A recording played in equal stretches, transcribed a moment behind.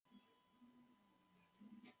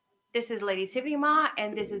This is Lady Tiffany Ma,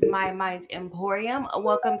 and this is My Mind's Emporium.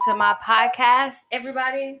 Welcome to my podcast,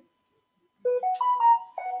 everybody.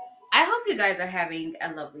 I hope you guys are having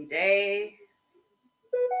a lovely day.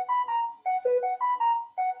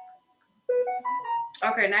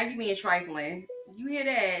 Okay, now you being trifling. You hear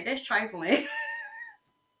that? That's trifling.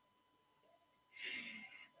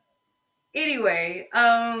 Anyway,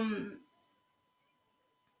 I'm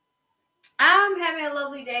having a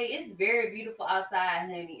lovely day. It's very beautiful outside,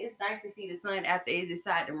 honey. It's nice to see the sun after it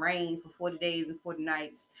decided to rain for 40 days and 40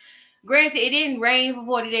 nights. Granted, it didn't rain for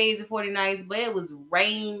 40 days and 40 nights, but it was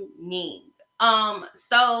raining.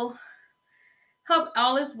 So hope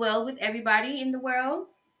all is well with everybody in the world.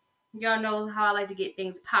 Y'all know how I like to get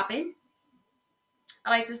things popping. I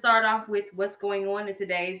like to start off with what's going on in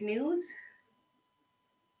today's news.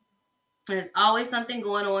 There's always something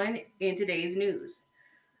going on in today's news.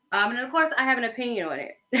 And of course, I have an opinion on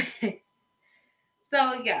it.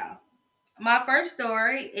 So, yeah, my first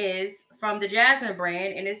story is from the Jasmine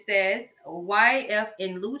brand, and it says YF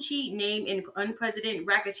and Lucci named in unprecedented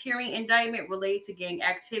racketeering indictment related to gang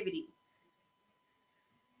activity.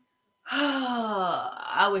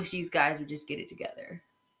 I wish these guys would just get it together.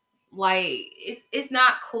 Like it's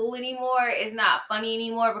not cool anymore. It's not funny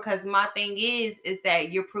anymore because my thing is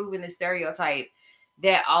that you're proving the stereotype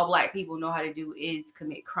that all black people know how to do is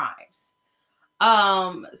commit crimes.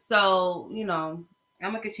 So I'm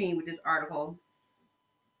gonna continue with this article.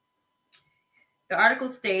 The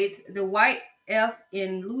article states the white F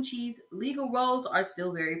in Lucci's legal roles are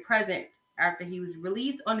still very present after he was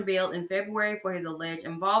released on bail in February for his alleged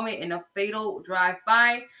involvement in a fatal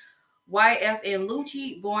drive-by. YFN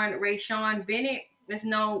Lucci, born Rayshawn Bennett, is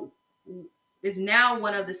now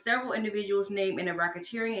one of the several individuals named in a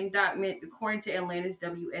racketeering indictment, according to Atlanta's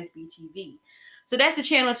WSB TV. So that's the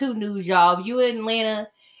Channel 2 news, y'all. If you're in Atlanta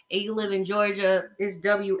and you live in Georgia, it's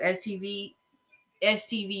WSTV.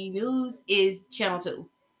 STV News is Channel 2.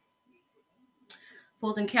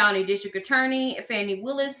 Fulton County District Attorney Fannie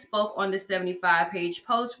Willis spoke on the 75-page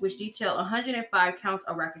post, which detailed 105 counts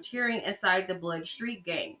of racketeering inside the Blood Street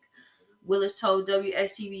gang. Willis told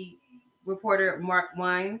WSTV reporter Mark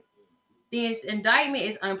Wine, "This indictment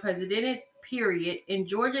is unprecedented, period. In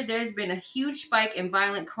Georgia, there's been a huge spike in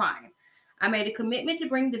violent crime. I made a commitment to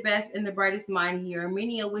bring the best and the brightest mind here,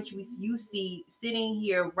 many of which you see sitting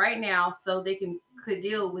here right now so they could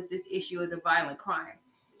deal with this issue of the violent crime."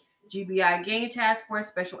 GBI Gang Task Force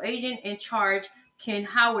Special Agent in charge, Ken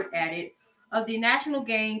Howard, added, "Of the national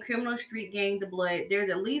gang, criminal street gang, the Blood, there's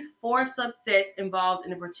at least 4 subsets involved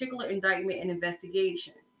in a particular indictment and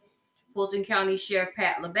investigation." Fulton County Sheriff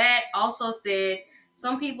Pat Labatt also said,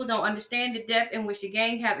 "Some people don't understand the depth in which the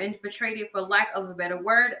gang have infiltrated, for lack of a better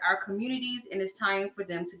word, our communities, and it's time for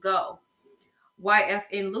them to go."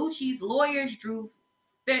 YFN Lucci's lawyers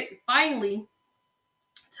finally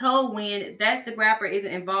told Wynn that the rapper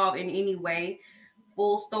isn't involved in any way.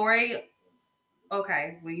 Full story.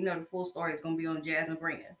 Okay, well, the full story is going to be on Jasmine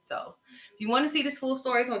Brand. So, if you want to see this full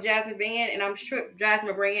story, it's on Jasmine Brand, and I'm sure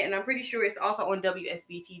Jasmine Brand, and I'm pretty sure it's also on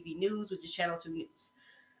WSB TV News, which is Channel 2 News.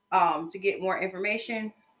 To get more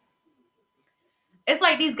information, it's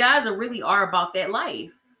like these guys really are about that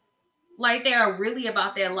life. Like they are really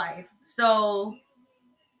about that life. So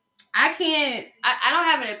I don't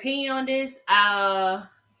have an opinion on this.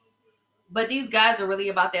 But these guys are really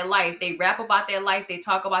about their life. They rap about their life. They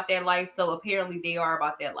talk about their life. So apparently they are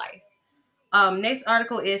about their life. Next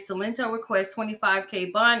article is Salento requests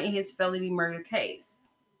 $25K bond in his felony murder case.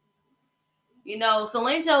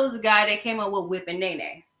 Salento is the guy that came up with Whip and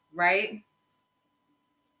Nene, right?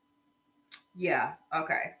 Yeah,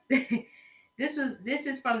 okay. This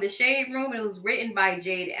is from the Shade Room. It was written by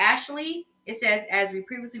Jade Ashley. It says, as we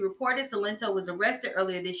previously reported, Salento was arrested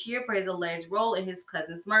earlier this year for his alleged role in his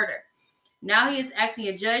cousin's murder. Now he is asking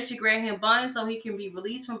a judge to grant him bond so he can be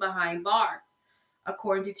released from behind bars.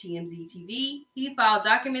 According to TMZ TV, he filed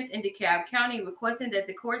documents in DeKalb County requesting that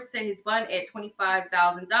the court set his bond at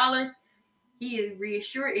 $25,000. He is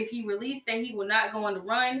reassured if he released that he will not go on the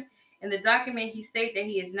run. In the document, he states that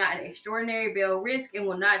he is not an extraordinary bail risk and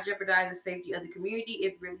will not jeopardize the safety of the community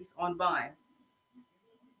if released on bond.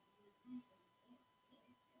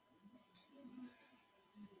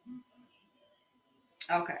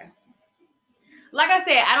 Okay. Like I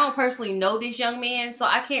said, I don't personally know this young man, so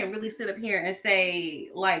I can't really sit up here and say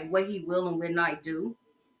like what he will and will not do.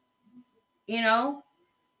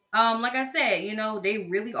 Like I said, they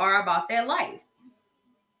really are about their life.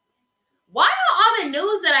 Why are all the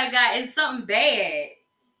news that I got is something bad?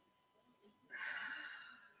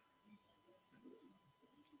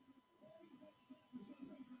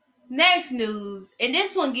 Next news, and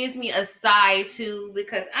this one gives me a sigh too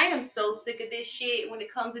because I am so sick of this shit when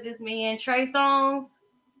it comes to this man, Trey Songz.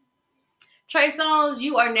 Trey Songz,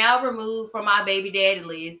 you are now removed from my baby daddy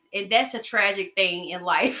list, and that's a tragic thing in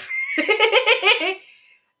life.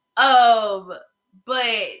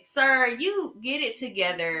 But sir, you get it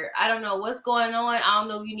together. I don't know what's going on. I don't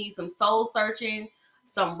know if you need some soul searching,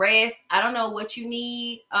 some rest. I don't know what you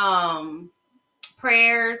need.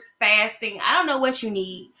 Prayers, fasting. I don't know what you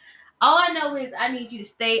need. All I know is I need you to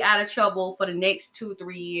stay out of trouble for the next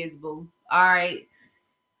 2-3 years, boo. All right.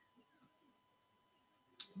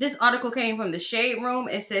 This article came from the Shade Room.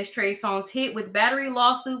 It says Trey Songz hit with battery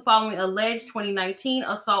lawsuit following alleged 2019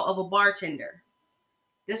 assault of a bartender.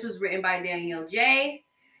 This was written by Danielle J.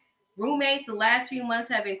 Roommates, the last few months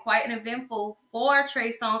have been quite an eventful for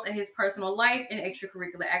Trey Songz, and his personal life and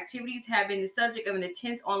extracurricular activities have been the subject of an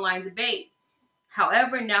intense online debate.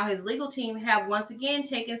 However, now his legal team have once again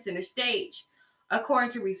taken center stage. According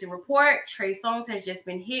to recent report, Trey Songz has just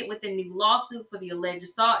been hit with a new lawsuit for the alleged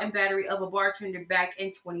assault and battery of a bartender back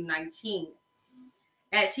in 2019.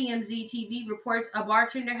 At TMZ TV reports, a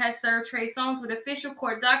bartender has served Trey Songz with official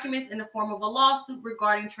court documents in the form of a lawsuit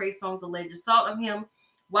regarding Trey Songz' alleged assault of him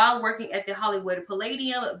while working at the Hollywood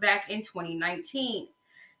Palladium back in 2019.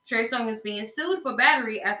 Trey Songz is being sued for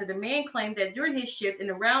battery after the man claimed that during his shift and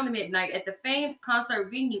around midnight at the famed concert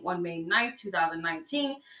venue on May 9,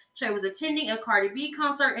 2019, Trey was attending a Cardi B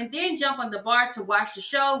concert and then jumped on the bar to watch the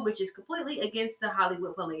show, which is completely against the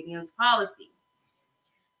Hollywood Palladium's policy.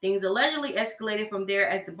 Things allegedly escalated from there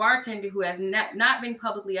as the bartender, who has not been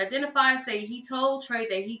publicly identified, said he told Trey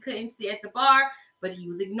that he couldn't sit at the bar, but he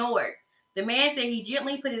was ignored. The man said he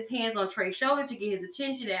gently put his hands on Trey's shoulder to get his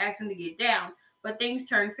attention and asked him to get down, but things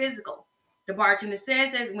turned physical. The bartender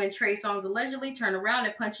says that when Trey Songz allegedly turned around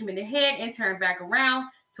and punched him in the head and turned back around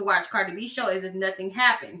to watch Cardi B show as if nothing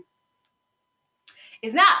happened.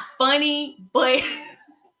 It's not funny, but does he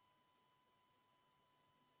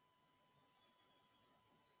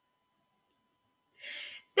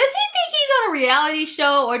think he's on a reality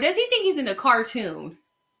show or does he think he's in a cartoon?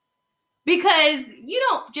 Because you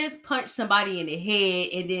don't just punch somebody in the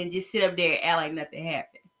head and then just sit up there and act like nothing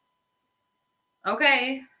happened.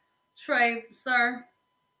 Okay, Trey, sir.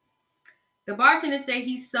 The bartender said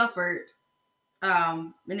he suffered.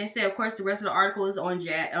 And they said, of course, the rest of the article is on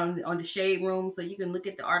the Shade Room, so you can look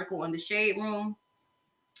at the article on the Shade Room.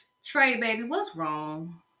 Trey, baby, what's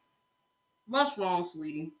wrong? What's wrong,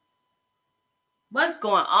 sweetie? What's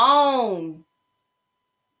going on?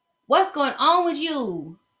 What's going on with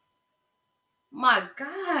you? My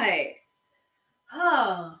God.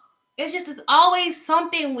 Oh, it's always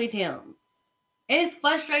something with him. And it's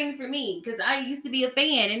frustrating for me because I used to be a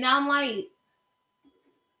fan and now I'm like,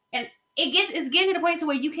 and it's getting to the point to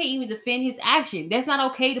where you can't even defend his action. That's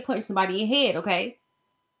not okay to punch somebody in the head, okay?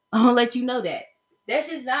 I'll let you know that. That's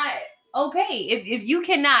just not okay. If you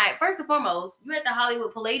cannot, first and foremost, you at the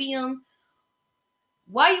Hollywood Palladium.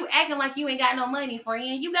 Why you acting like you ain't got no money,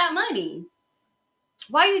 friend? You got money.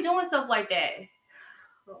 Why are you doing stuff like that?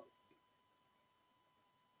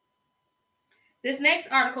 This next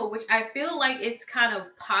article, which I feel like is kind of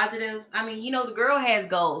positive. I mean, you know, the girl has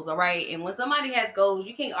goals, all right? And when somebody has goals,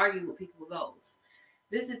 you can't argue with people with goals.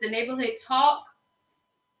 This is the Neighborhood Talk.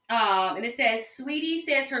 And it says, Sweetie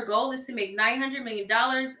says her goal is to make $900 million.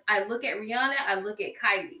 I look at Rihanna, I look at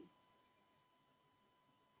Kylie.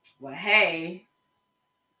 Well, hey,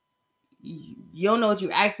 you don't know what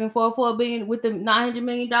you're asking for $1 billion with the $900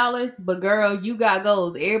 million, but girl, you got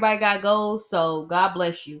goals. Everybody got goals, so God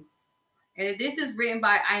bless you. And this is written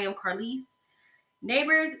by I Am Carlise.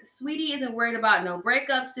 Neighbors, Sweetie isn't worried about no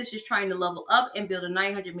breakups. Sis is trying to level up and build a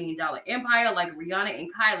 $900 million empire like Rihanna and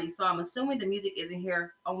Kylie. So I'm assuming the music isn't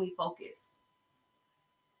her only focus.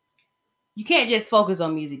 You can't just focus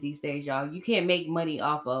on music these days, y'all. You can't make money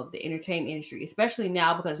off of the entertainment industry, especially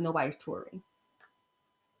now because nobody's touring.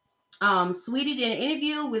 Sweetie did an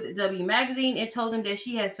interview with W Magazine and told them that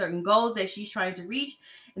she has certain goals that she's trying to reach,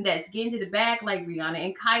 and that's getting to the bag like Rihanna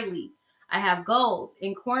and Kylie. I have goals.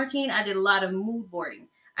 In quarantine, I did a lot of mood boarding.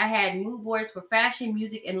 I had mood boards for fashion,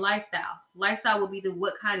 music, and lifestyle. Lifestyle would be the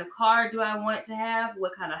what kind of car do I want to have?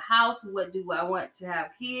 What kind of house? What do I want to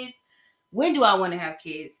have kids? When do I want to have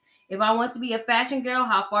kids? If I want to be a fashion girl,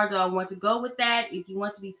 how far do I want to go with that? If you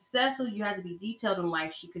want to be successful, you have to be detailed in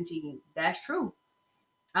life, she continued. That's true.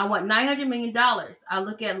 I want $900 million. I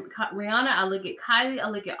look at Rihanna. I look at Kylie. I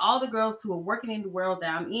look at all the girls who are working in the world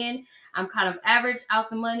that I'm in. I'm kind of average out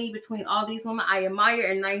the money between all these women I admire,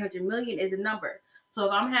 and 900 million is a number. So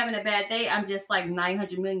if I'm having a bad day, I'm just like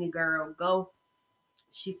 900 million, girl. Go.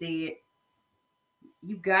 She said,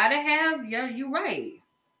 you gotta have, yeah, you're right.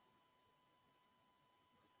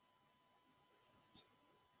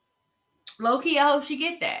 Low key, I hope she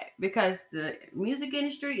get that because the music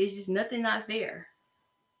industry is just nothing not there.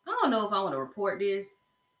 I don't know if I want to report this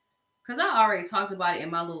because I already talked about it in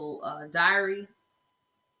my little diary.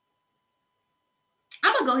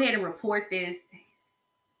 I'm gonna go ahead and report this.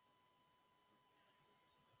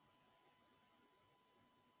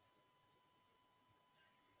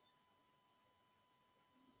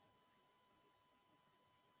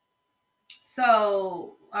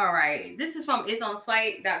 So, all right, this is from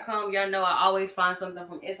itsonsite.com. Y'all know I always find something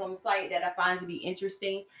from It's On Site that I find to be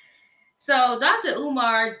interesting. So, Dr.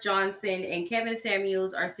 Umar Johnson and Kevin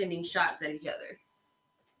Samuels are sending shots at each other.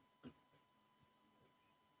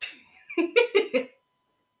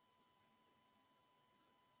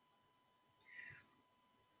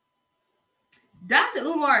 Dr.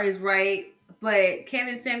 Umar is right, but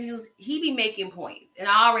Kevin Samuels, he be making points. And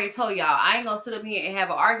I already told y'all, I ain't gonna sit up here and have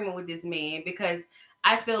an argument with this man because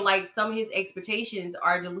I feel like some of his expectations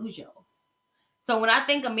are delusional. So when I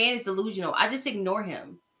think a man is delusional, I just ignore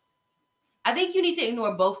him. I think you need to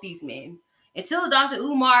ignore both these men. Until Dr.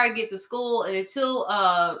 Umar gets to school and until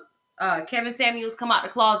Kevin Samuels come out the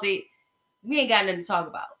closet, we ain't got nothing to talk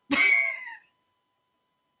about.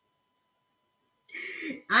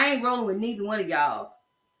 I ain't rolling with neither one of y'all.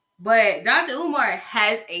 But Dr. Umar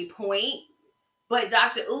has a point. But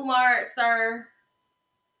Dr. Umar, sir,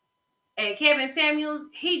 and Kevin Samuels,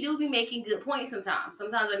 he do be making good points sometimes.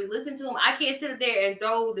 Sometimes I be listening to him. I can't sit up there and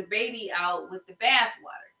throw the baby out with the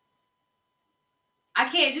bathwater. I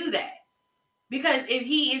can't do that. Because if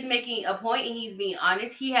he is making a point and he's being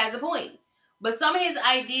honest, he has a point. But some of his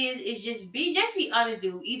ideas is just be honest,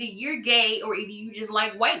 dude. Either you're gay or either you just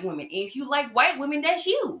like white women. And if you like white women, that's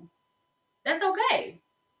you. That's okay.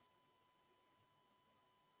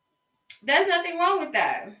 There's nothing wrong with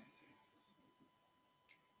that.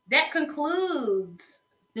 That concludes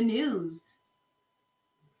the news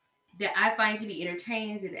that I find to be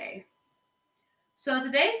entertaining today. So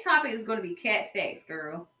today's topic is going to be cat stacks,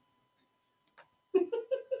 girl.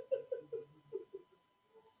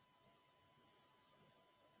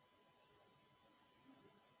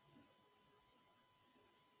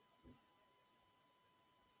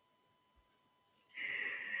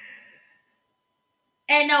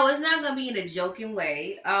 And no, it's not going to be in a joking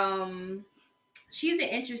way. She's an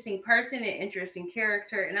interesting person, an interesting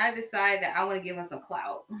character, and I decided that I want to give her some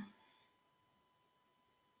clout,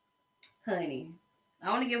 honey. I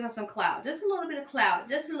want to give her some clout, just a little bit of clout,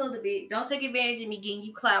 just a little bit. Don't take advantage of me getting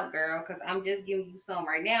you clout, girl, because I'm just giving you some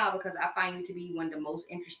right now because I find you to be one of the most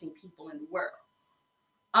interesting people in the world.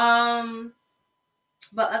 Um,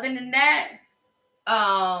 but other than that,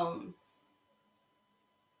 um,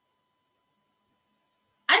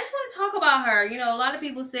 I just want to talk about her. You know, a lot of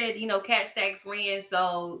people said, Cat Stacks ran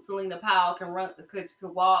so Selena Powell can run, could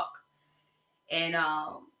walk, and I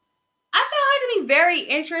found her to be very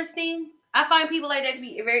interesting. I find people like that to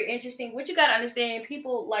be very interesting. What you gotta understand,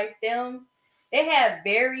 people like them, they have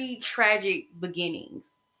very tragic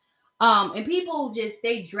beginnings. And people just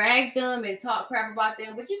they drag them and talk crap about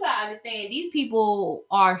them. But you gotta understand, these people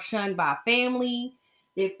are shunned by family.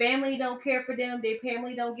 Their family don't care for them. Their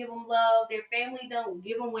family don't give them love. Their family don't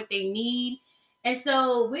give them what they need. And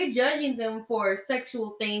so we're judging them for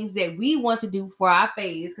sexual things that we want to do for our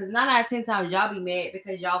faves. Because 9 out of 10 times y'all be mad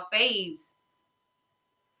because y'all faves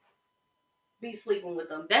be sleeping with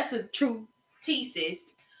them. That's the true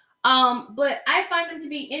thesis. But I find them to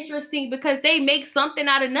be interesting because they make something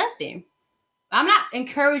out of nothing. I'm not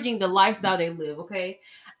encouraging the lifestyle they live, okay?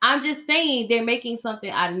 I'm just saying they're making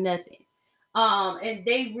something out of nothing. And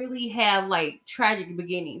they really have like tragic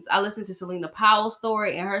beginnings. I listened to Selena Powell's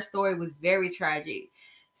story, and her story was very tragic.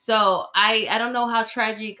 So I don't know how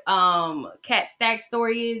tragic Kat Stack's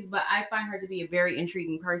story is, but I find her to be a very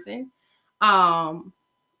intriguing person. Um,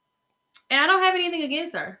 and I don't have anything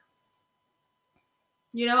against her.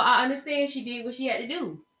 I understand she did what she had to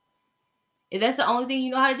do. If that's the only thing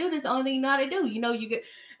you know how to do, that's the only thing you know how to do. You get,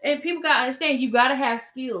 and people gotta understand you gotta have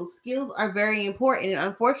skills. Skills are very important. And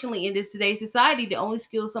unfortunately, in this today's society, the only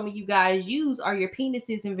skills some of you guys use are your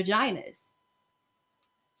penises and vaginas.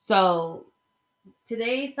 So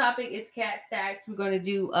today's topic is Cat Stacks. We're gonna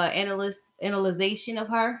do analyzation of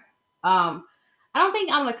her. I don't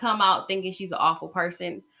think I'm gonna come out thinking she's an awful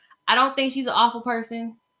person. I don't think she's an awful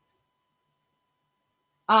person.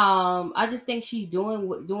 I just think she's doing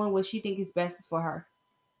what she thinks is best for her.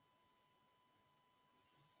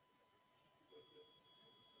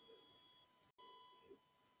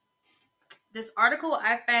 This article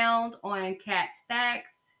I found on Cat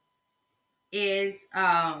Stacks is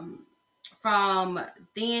from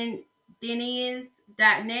Thenies.net.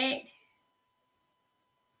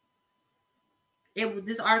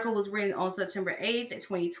 This article was written on September 8th,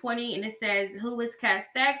 2020, and it says, "Who is Kat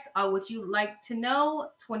Stacks? Or would you like to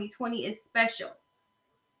know? 2020 is special."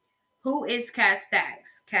 Who is Kat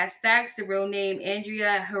Stacks? Kat Stacks, the real name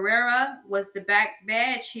Andrea Herrera, was the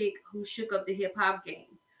bad chick who shook up the hip hop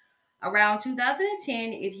game. Around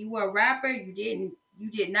 2010, if you were a rapper, you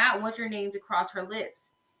did not want your name to cross her lips.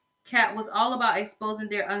 Kat was all about exposing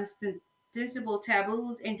their ostensible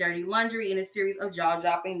taboos and dirty laundry in a series of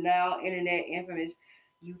jaw-dropping, now internet infamous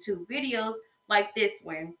YouTube videos like this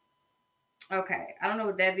one. Okay, I don't know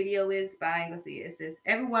what that video is, but I ain't gonna see it. It says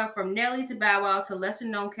everyone from Nelly to Bow Wow to lesser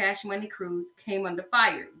known Cash Money crews came under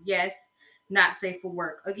fire. Yes, not safe for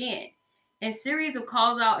work again. In series of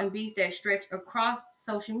calls out and beef that stretched across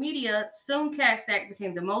social media, soon Kat Stack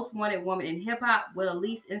became the most wanted woman in hip hop, well, at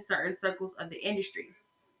least in certain circles of the industry.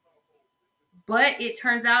 But it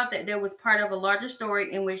turns out that there was part of a larger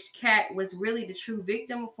story in which Kat was really the true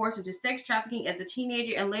victim, forced into sex trafficking as a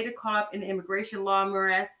teenager and later caught up in the immigration law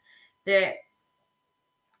morass that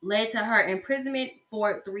led to her imprisonment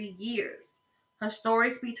for 3 years. Her story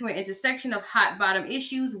speaks to an intersection of hot bottom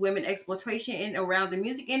issues, women exploitation in and around the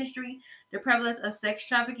music industry, the prevalence of sex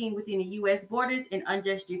trafficking within the U.S. borders, and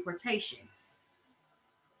unjust deportation.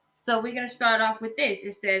 So we're gonna start off with this.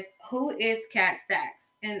 It says, "Who is Kat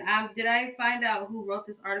Stacks?" And did I find out who wrote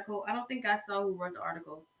this article? I don't think I saw who wrote the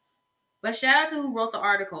article, but shout out to who wrote the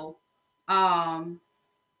article. Um,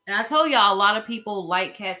 and I told y'all a lot of people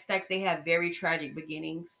like Kat Stacks. They have very tragic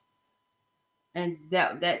beginnings. And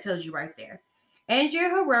that tells you right there. Andrea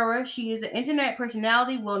Herrera, she is an internet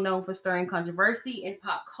personality well known for stirring controversy in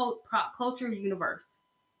pop culture universe.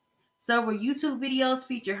 Several YouTube videos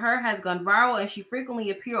feature her has gone viral and she frequently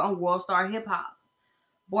appears on World Star Hip Hop.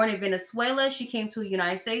 Born in Venezuela, she came to the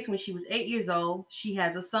United States when she was 8 years old. She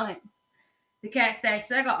has a son. The Kat Stacks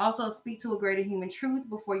saga also speaks to a greater human truth.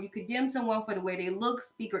 Before you condemn someone for the way they look,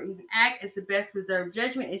 speak, or even act, it's the best reserved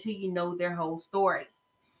judgment until you know their whole story.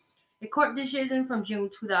 A court decision from June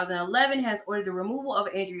 2011 has ordered the removal of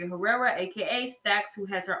Andrea Herrera, aka Stacks, who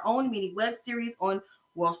has her own mini web series on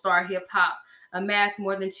World Star Hip Hop, amassed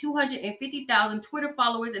more than 250,000 Twitter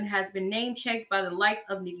followers, and has been name checked by the likes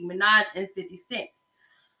of Nicki Minaj and 50 Cent.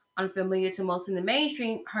 Unfamiliar to most in the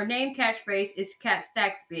mainstream, her name catchphrase is Kat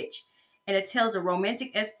Stacks Bitch, and it tells of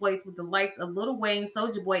romantic exploits with the likes of Lil Wayne,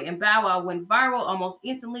 Soulja Boy, and Bow Wow went viral almost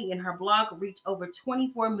instantly, and her blog reached over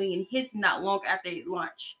 24 million hits not long after its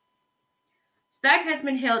launch. Stack has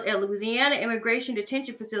been held at Louisiana Immigration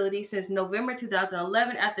Detention Facility since November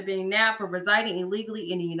 2011 after being nabbed for residing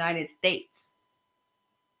illegally in the United States.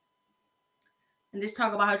 And this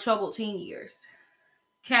talk about her troubled teen years.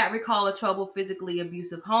 Kat recalled a troubled, physically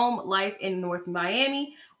abusive home life in North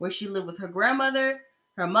Miami, where she lived with her grandmother,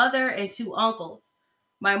 her mother, and two uncles.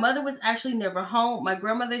 "My mother was actually never home. My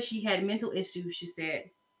grandmother, she had mental issues," she said.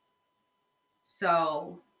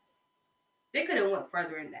 So they could have went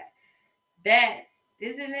further in that. That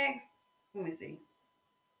is it next. Let me see.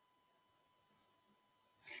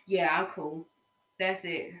 Yeah, I'm cool. That's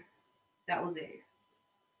it. That was it.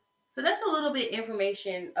 So that's a little bit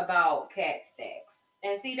information about Kat Stacks.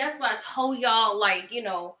 And see, that's why I told y'all, like,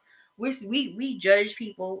 we judge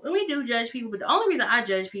people, and we do judge people, but the only reason I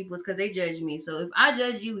judge people is because they judge me. So if I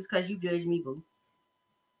judge you, it's because you judge me, boo.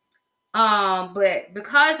 But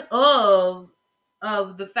because of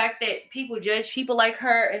the fact that people judge people like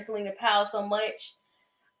her and Selena Powell so much,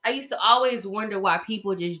 I used to always wonder why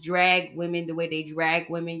people just drag women the way they drag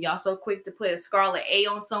women. Y'all so quick to put a scarlet A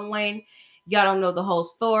on someone. Y'all don't know the whole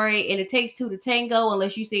story. And it takes two to tango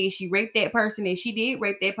unless you say she raped that person. If she did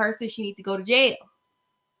rape that person, she needs to go to jail.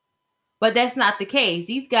 But that's not the case.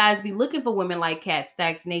 These guys be looking for women like Kat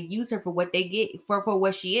Stacks and they use her for what they get, for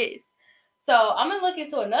what she is. So I'm going to look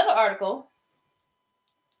into another article.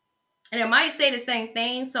 And it might say the same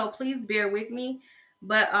thing. So please bear with me.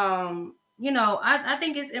 But I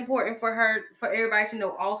think it's important for everybody to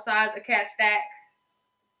know all sides of Kat Stack.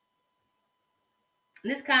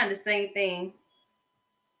 And it's kind of the same thing.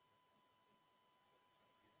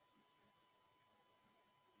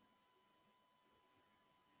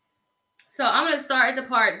 So I'm going to start at the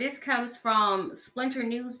part. This comes from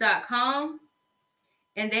splinternews.com.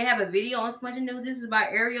 And they have a video on Splinter News. This is by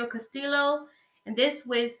Ariel Castillo. And this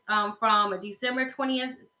was from December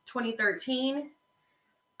 20th, 2013.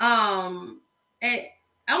 And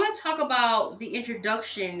I want to talk about the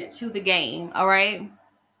introduction to the game, all right?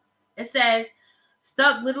 It says,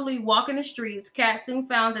 stuck literally walking the streets, Kat soon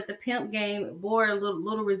found that the pimp game bore a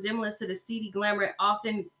little resemblance to the seedy glamour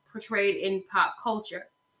often portrayed in pop culture.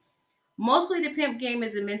 Mostly the pimp game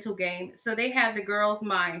is a mental game, so they have the girl's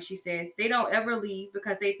mind, she says. They don't ever leave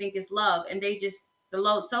because they think it's love, and they just The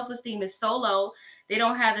low self-esteem is so low, they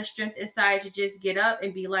don't have the strength inside to just get up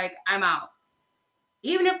and be like, I'm out.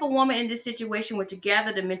 Even if a woman in this situation were to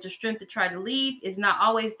gather the mental strength to try to leave, it's not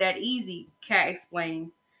always that easy, Kat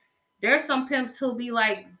explained. There's some pimps who'll be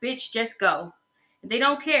like, bitch, just go. They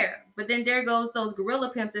don't care. But then there goes those gorilla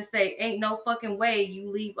pimps that say, ain't no fucking way you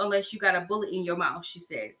leave unless you got a bullet in your mouth, she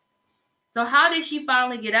says. So how did she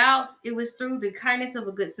finally get out? It was through the kindness of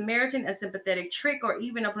a good Samaritan, a sympathetic trick, or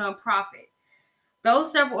even a nonprofit. Though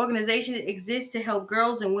several organizations exist to help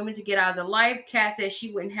girls and women to get out of their life, Kat says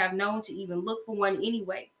she wouldn't have known to even look for one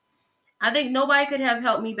anyway. I think nobody could have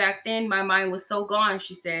helped me back then. My mind was so gone,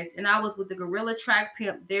 she says, and I was with the gorilla track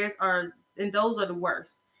pimp. Those are the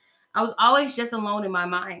worst. I was always just alone in my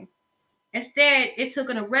mind. Instead, it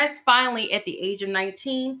took an arrest finally at the age of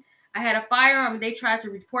 19. I had a firearm. They tried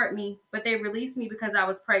to report me, but they released me because I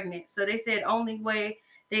was pregnant. So they said only way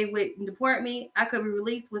they would deport me, I could be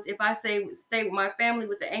released, was if I stay with my family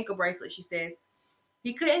with the ankle bracelet, she says.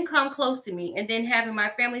 He couldn't come close to me, and then having my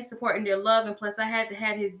family support and their love, and plus I had to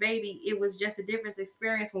have his baby, it was just a different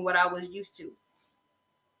experience from what I was used to.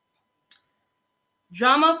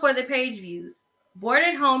 Drama for the page views. Bored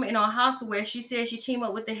at home and on house arrest, she says she teamed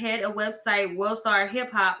up with the head of website Worldstar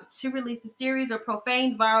Hip Hop to release a series of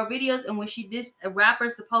profane viral videos in which she dissed a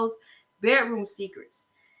rapper's supposed bedroom secrets.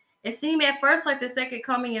 It seemed at first like the second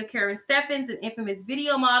coming of Karen Steffens, an infamous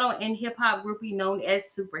video model and hip hop groupie known as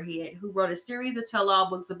Superhead, who wrote a series of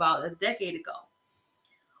tell-all books about a decade ago.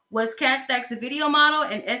 Was Kat Stacks a video model,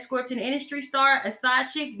 an escort to an industry star, a side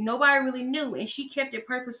chick? Nobody really knew, and she kept it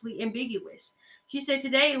purposely ambiguous. She said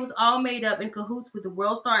today it was all made up in cahoots with the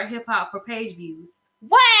World Star Hip Hop for page views.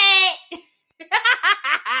 What?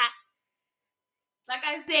 Like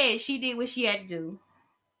I said, she did what she had to do.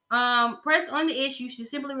 Pressed on the issue, she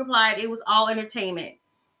simply replied it was all entertainment.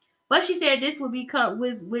 But she said this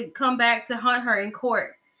would come back to haunt her in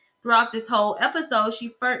court. Throughout this whole episode,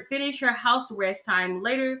 she finished her house arrest time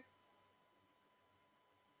later.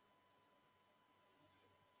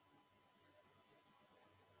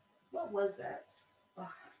 What was that? Ugh.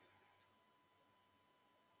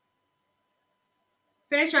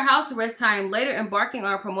 Finished her house arrest time later, embarking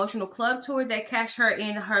on a promotional club tour that cashed her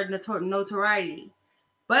in her notoriety.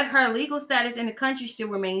 But her legal status in the country still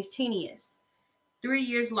remains tenuous. 3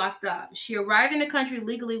 years locked up. She arrived in the country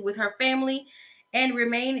legally with her family and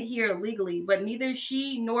remained here legally, but neither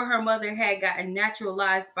she nor her mother had gotten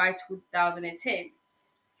naturalized by 2010.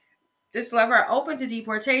 This left her open to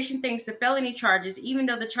deportation thanks to felony charges, even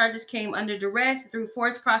though the charges came under duress through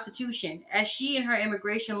forced prostitution, as she and her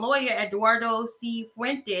immigration lawyer, Eduardo C.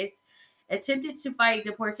 Fuentes, attempted to fight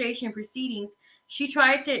deportation proceedings. She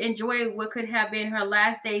tried to enjoy what could have been her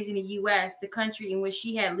last days in the U.S., the country in which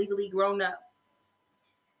she had legally grown up.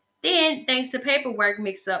 Then, thanks to paperwork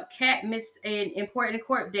mix-up, Kat missed an important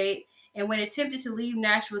court date, and when attempted to leave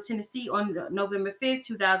Nashville, Tennessee on November 5th,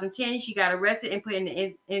 2010, she got arrested and put in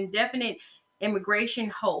an indefinite immigration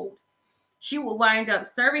hold. She will wind up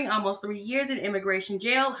serving almost 3 years in immigration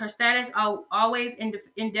jail. Her status always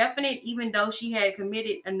indefinite, even though she had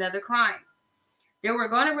committed another crime. They were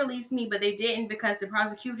going to release me, but they didn't because the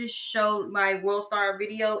prosecutors showed my World Star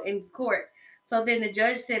video in court. So then the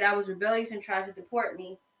judge said I was rebellious and tried to deport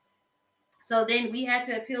me. So then we had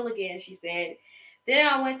to appeal again, she said. Then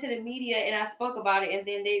I went to the media and I spoke about it, and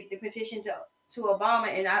then they petitioned to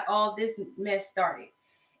Obama, and all this mess started.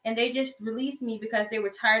 And they just released me because they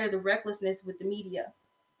were tired of the recklessness with the media.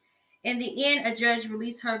 In the end, a judge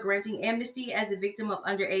released her, granting amnesty as a victim of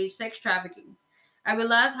underage sex trafficking. I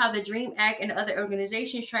realized how the DREAM Act and other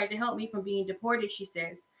organizations tried to help me from being deported, she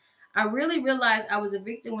says. I really realized I was a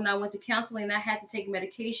victim when I went to counseling and I had to take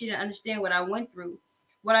medication and understand what I went through.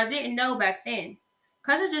 What I didn't know back then.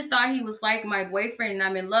 Cause I just thought he was like my boyfriend and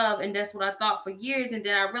I'm in love, and that's what I thought for years, and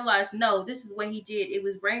then I realized no, this is what he did. It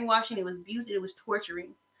was brainwashing, it was abuse, and it was torturing.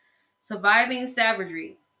 Surviving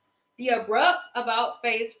savagery. The abrupt about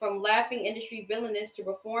face from laughing industry villainess to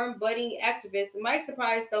reform budding activists might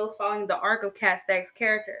surprise those following the arc of Kat Stack's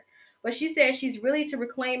character. But she says she's really to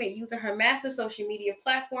reclaim it using her massive social media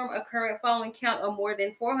platform, a current following count of more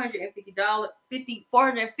than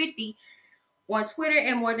 450 on Twitter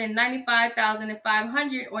and more than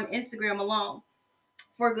 95,500 on Instagram alone,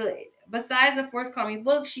 for good. Besides a forthcoming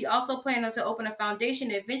book, she also plans to open a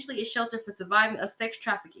foundation and eventually a shelter for surviving of sex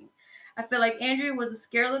trafficking. I feel like Andrea was a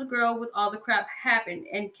scared little girl with all the crap happened,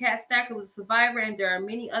 and Kat Stacker was a survivor, and there are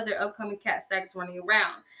many other upcoming Kat Stackers running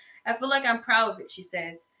around. I feel like I'm proud of it, she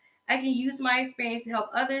says. I can use my experience to help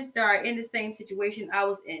others that are in the same situation I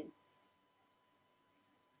was in.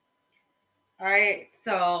 All right,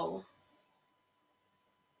 so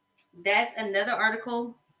that's another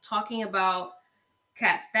article talking about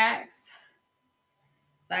Kat Stacks.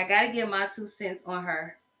 So I gotta give my 2 cents on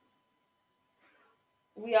her.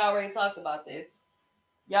 We already talked about this.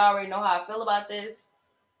 Y'all already know how I feel about this.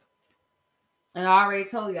 And I already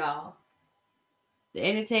told y'all the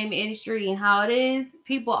entertainment industry and how it is.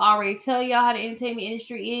 People already tell y'all how the entertainment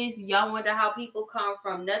industry is. Y'all wonder how people come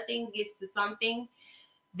from nothing gets to something.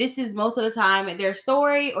 This is most of the time their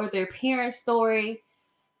story or their parents' story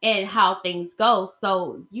and how things go.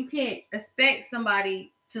 So you can't expect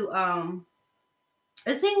somebody to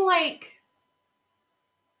it seems like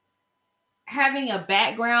having a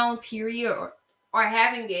background period or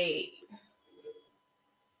having a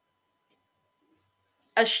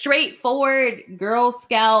straightforward Girl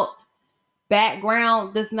Scout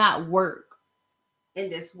background does not work in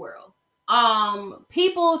this world.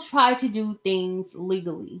 People try to do things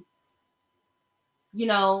legally. You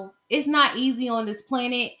know, it's not easy on this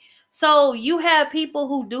planet. So you have people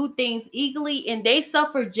who do things illegally and they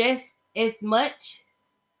suffer just as much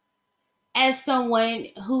as someone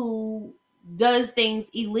who does things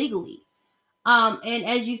illegally. And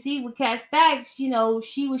as you see with Kat Stacks, you know,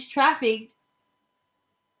 she was trafficked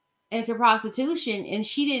into prostitution and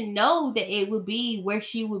she didn't know that it would be where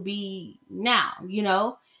she would be now, you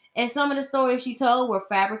know. And some of the stories she told were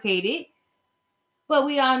fabricated, but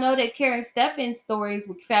we all know that Karen Steffen's stories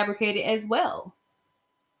were fabricated as well.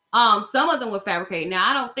 Some of them were fabricated. Now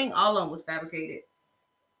I don't think all of them was fabricated.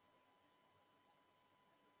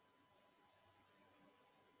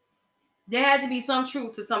 There had to be some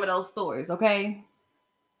truth to some of those stories, okay?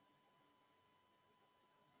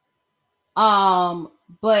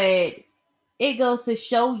 But it goes to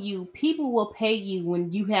show you people will pay you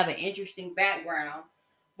when you have an interesting background,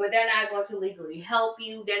 but they're not going to legally help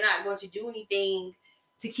you. They're not going to do anything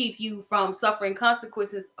to keep you from suffering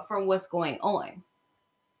consequences from what's going on.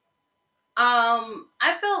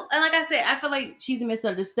 I feel, and like I said, I feel like she's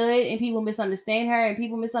misunderstood and people misunderstand her and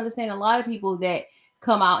people misunderstand a lot of people that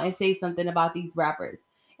come out and say something about these rappers.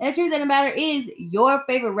 And the truth of the matter is, your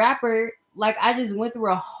favorite rapper, like I just went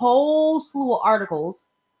through a whole slew of articles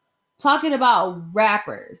talking about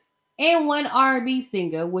rappers and one R&B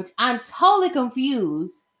singer, which I'm totally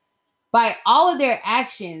confused by all of their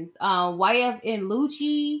actions. YF and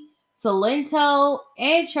Lucci, Salento,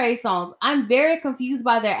 and Trey Songz. I'm very confused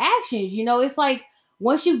by their actions. You know, it's like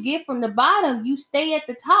once you get from the bottom, you stay at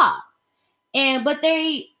the top. But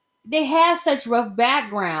they have such rough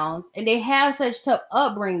backgrounds and they have such tough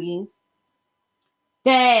upbringings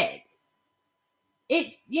that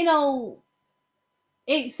it, you know,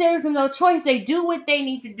 it serves them no choice. They do what they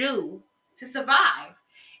need to do to survive.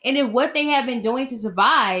 And if what they have been doing to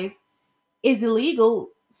survive is illegal,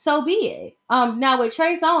 so be it. Now with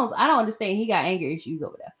Trey Songz, I don't understand. He got anger issues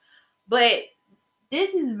over there. But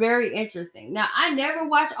this is very interesting. Now, I never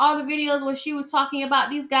watched all the videos where she was talking about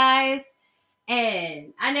these guys.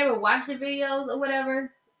 And I never watched the videos or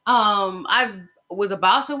whatever. I was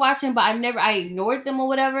about to watch them, but I ignored them or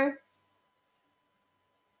whatever.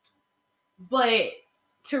 But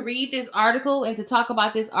to read this article and to talk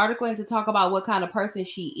about this article and to talk about what kind of person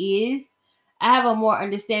she is, I have a more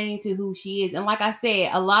understanding to who she is. And like I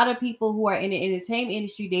said, a lot of people who are in the entertainment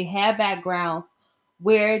industry, they have backgrounds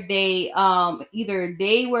where they either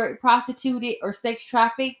they were prostituted or sex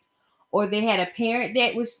trafficked, or they had a parent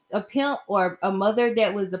that was a pimp or a mother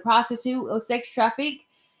that was a prostitute or sex trafficked.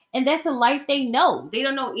 And that's a life they know. They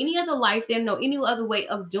don't know any other life. They don't know any other way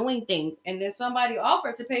of doing things. And then somebody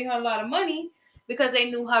offered to pay her a lot of money because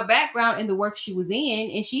they knew her background and the work she was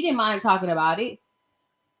in, and she didn't mind talking about it.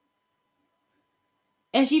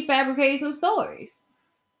 And she fabricated some stories.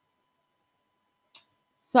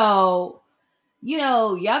 So, you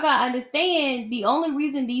know, y'all gotta understand the only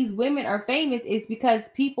reason these women are famous is because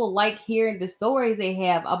people like hearing the stories they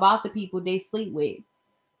have about the people they sleep with.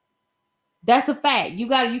 That's a fact. You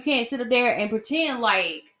can't sit up there and pretend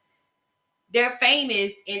like they're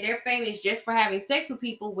famous and they're famous just for having sex with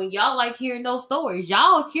people when y'all like hearing those stories.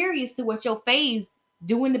 Y'all are curious to what your faves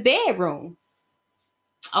do in the bedroom.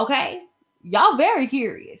 Okay? Y'all very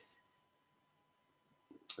curious.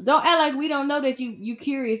 Don't act like we don't know that you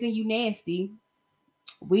curious and you nasty.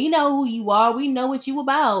 We know who you are. We know what you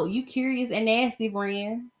about. You curious and nasty,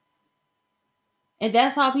 friend. And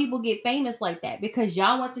that's how people get famous like that, because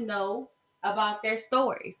y'all want to know about their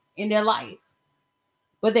stories in their life.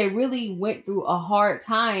 But they really went through a hard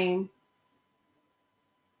time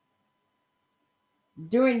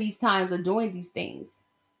during these times of doing these things.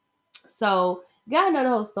 So you gotta know the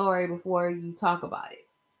whole story before you talk about it.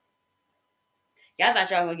 Y'all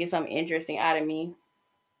thought y'all were gonna get something interesting out of me.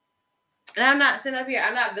 And I'm not sitting up here,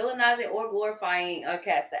 I'm not villainizing or glorifying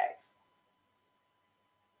Kat Stacks.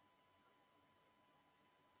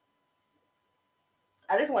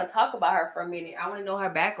 I just want to talk about her for a minute. I want to know her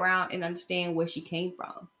background and understand where she came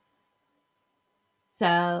from.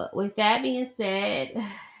 So, with that being said,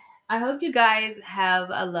 I hope you guys have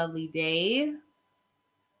a lovely day,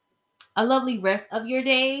 a lovely rest of your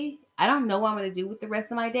day. I don't know what I'm going to do with the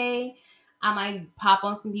rest of my day. I might pop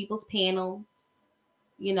on some people's panels,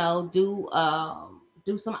 do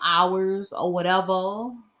some hours or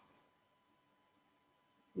whatever.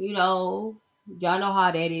 Y'all know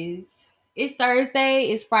how that is. It's Thursday,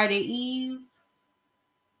 it's Friday Eve.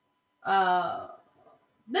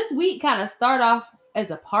 This week kind of start off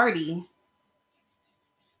as a party.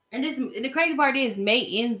 And the crazy part is May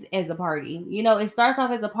ends as a party. It starts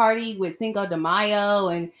off as a party with Cinco de Mayo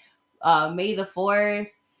and May the 4th,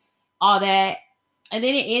 all that. And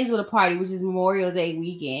then it ends with a party, which is Memorial Day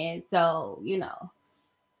weekend. So,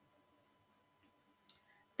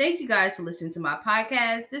 Thank you guys for listening to my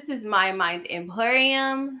podcast. This is My Mind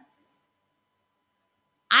Emporium.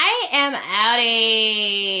 I am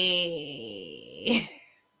outie.